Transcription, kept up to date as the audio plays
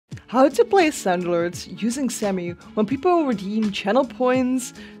How to place sound alerts using SAMMI when people redeem channel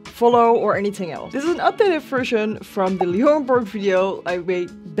points, follow, or anything else. This is an updated version from the LioranBoard video I made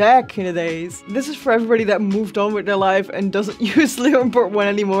back in the days. This is for everybody that moved on with their life and doesn't use LioranBoard 1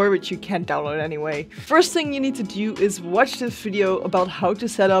 anymore, which you can't download anyway. First thing you need to do is watch this video about how to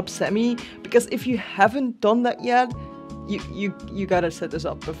set up SAMMI, because if you haven't done that yet, you gotta set this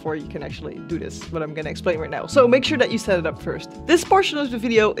up before you can actually do this, what I'm gonna explain right now. So make sure that you set it up first. This portion of the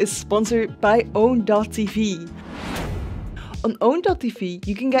video is sponsored by Own.tv. On Own.tv,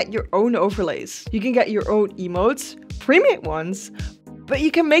 you can get your own overlays. You can get your own emotes, pre-made ones, but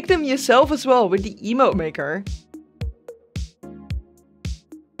you can make them yourself as well with the emote maker.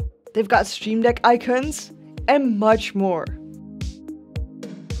 They've got Stream Deck icons and much more.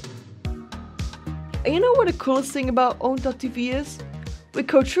 And you know what the coolest thing about Own.tv is? With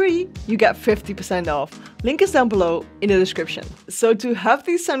code 3, you get 50% off. Link is down below in the description. So to have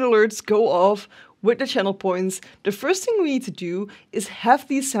these sound alerts go off with the channel points, the first thing we need to do is have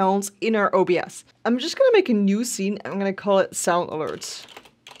these sounds in our OBS. I'm just gonna make a new scene and I'm gonna call it sound alerts.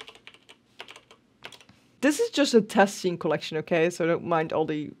 This is just a test scene collection, okay? So don't mind all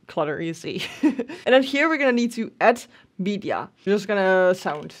the clutter you see. And then here we're gonna need to add media. We're just gonna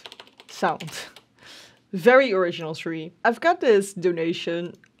sound. Very original tree. I've got this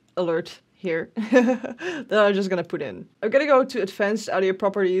donation alert here that I'm just gonna put in. I'm gonna go to advanced audio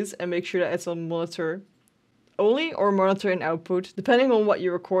properties and make sure that it's on monitor only or monitor and output, depending on what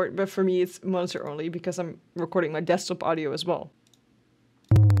you record. But for me, it's monitor only because I'm recording my desktop audio as well.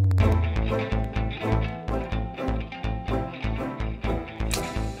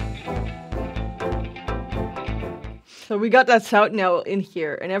 So we got that sound now in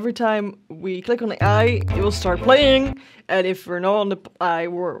here, and every time we click on the eye, it will start playing, and if we're not on the eye,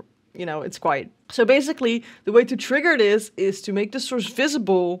 it's quiet. So basically, the way to trigger this is to make the source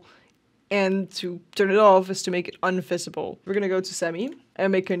visible, and to turn it off is to make it invisible. We're gonna go to SAMMI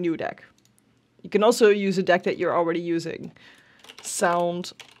and make a new deck. You can also use a deck that you're already using.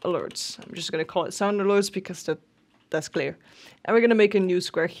 Sound alerts. I'm just gonna call it sound alerts because that's clear. And we're gonna make a new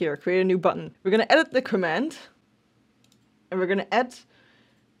square here, create a new button. We're gonna edit the command. And we're gonna add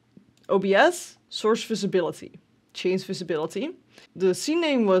OBS source visibility, change visibility. The scene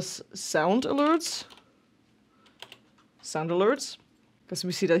name was sound alerts, because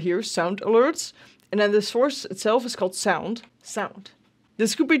we see that here, sound alerts. And then the source itself is called sound.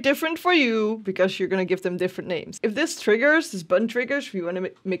 This could be different for you because you're gonna give them different names. If this button triggers, we wanna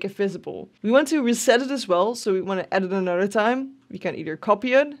make it visible. We want to reset it as well, so we wanna add it another time. We can either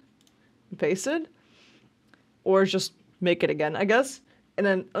copy it and paste it, or just make it again, I guess, and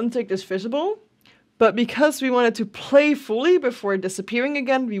then untick this visible. But because we want it to play fully before disappearing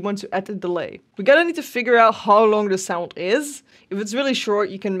again, we want to add a delay. We gotta need to figure out how long the sound is. If it's really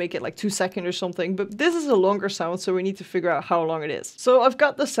short, you can make it like 2 seconds or something, but this is a longer sound, so we need to figure out how long it is. So I've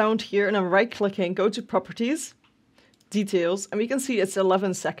got the sound here, and I'm right-clicking, go to Properties, Details, and we can see it's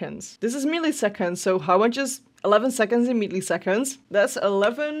 11 seconds. This is milliseconds, so how much is 11 seconds in milliseconds? That's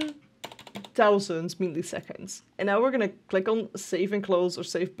 11,000 milliseconds. And now we're gonna click on save and close or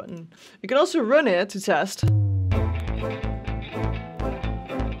save button. You can also run it to test.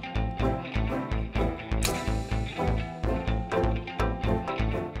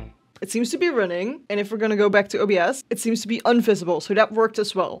 It seems to be running, and if we're gonna go back to OBS, it seems to be invisible, so that worked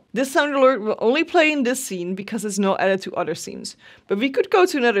as well. This sound alert will only play in this scene because it's not added to other scenes. But we could go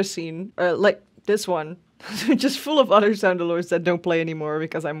to another scene, like this one, just full of other sound alerts that don't play anymore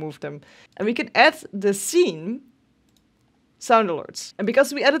because I moved them. And we can add the scene sound alerts. And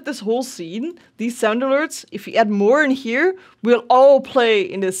because we added this whole scene, these sound alerts, if we add more in here, will all play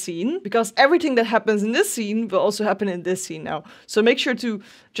in this scene, because everything that happens in this scene will also happen in this scene now. So make sure to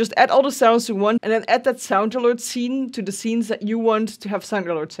just add all the sounds to one and then add that sound alert scene to the scenes that you want to have sound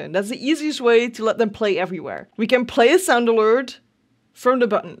alerts in. That's the easiest way to let them play everywhere. We can play a sound alert from the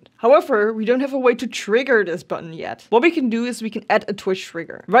button. However, we don't have a way to trigger this button yet. What we can do is we can add a Twitch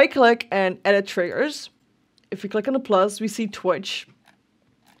trigger. Right click and edit triggers. If we click on the plus, we see Twitch.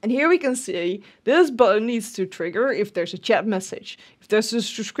 And here we can see this button needs to trigger if there's a chat message, if there's a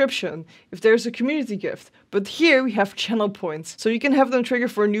subscription, if there's a community gift. But here we have channel points. So you can have them trigger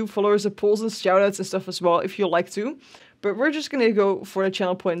for new followers, polls and shoutouts and stuff as well if you like to. But we're just gonna go for the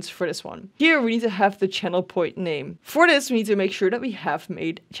channel points for this one. Here we need to have the channel point name. For this, we need to make sure that we have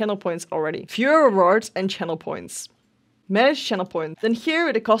made channel points already. Viewer rewards and channel points. Manage channel points. Then here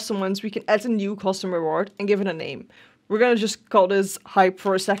with the custom ones, we can add a new custom reward and give it a name. We're gonna just call this Hype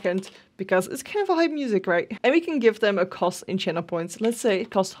for a second because it's kind of a hype music, right? And we can give them a cost in channel points. Let's say it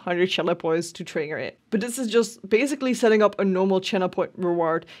costs 100 channel points to trigger it. But this is just basically setting up a normal channel point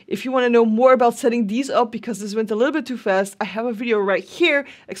reward. If you want to know more about setting these up, because this went a little bit too fast, I have a video right here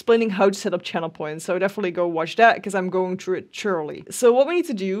explaining how to set up channel points. So definitely go watch that because I'm going through it thoroughly. So what we need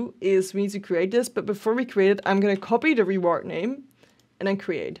to do is we need to create this, but before we create it, I'm going to copy the reward name and then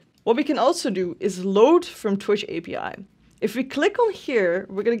create. What we can also do is load from Twitch API. If we click on here,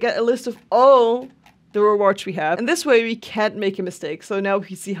 we're going to get a list of all the rewards we have. And this way we can't make a mistake. So now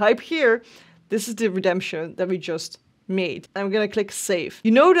if you see Hype here, this is the redemption that we just made. I'm going to click save. You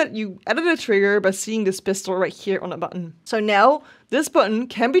know that you added a trigger by seeing this pistol right here on the button. So now this button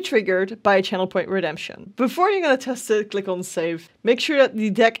can be triggered by a channel point redemption. Before you're going to test it, click on save. Make sure that the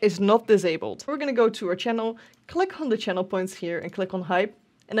deck is not disabled. We're going to go to our channel, click on the channel points here and click on Hype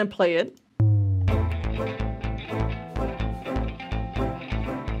and then play it.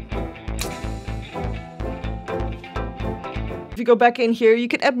 If you go back in here, you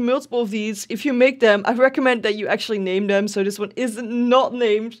can add multiple of these. If you make them, I recommend that you actually name them. So this one is not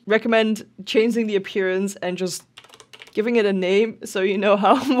named. Recommend changing the appearance and just giving it a name so you know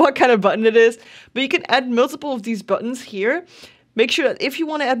what kind of button it is. But you can add multiple of these buttons here. Make sure that if you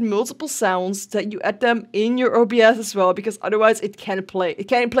want to add multiple sounds, that you add them in your OBS as well, because otherwise it can't play. It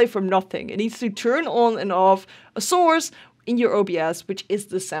can't play from nothing. It needs to turn on and off a source in your OBS, which is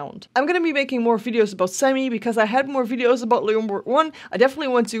the sound. I'm going to be making more videos about SAMMI because I had more videos about LioranBoard 1. I definitely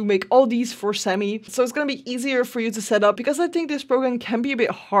want to make all these for SAMMI, so it's going to be easier for you to set up because I think this program can be a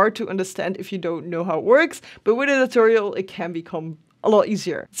bit hard to understand if you don't know how it works, but with a tutorial it can become a lot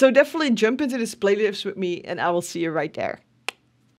easier. So definitely jump into this playlist with me and I will see you right there.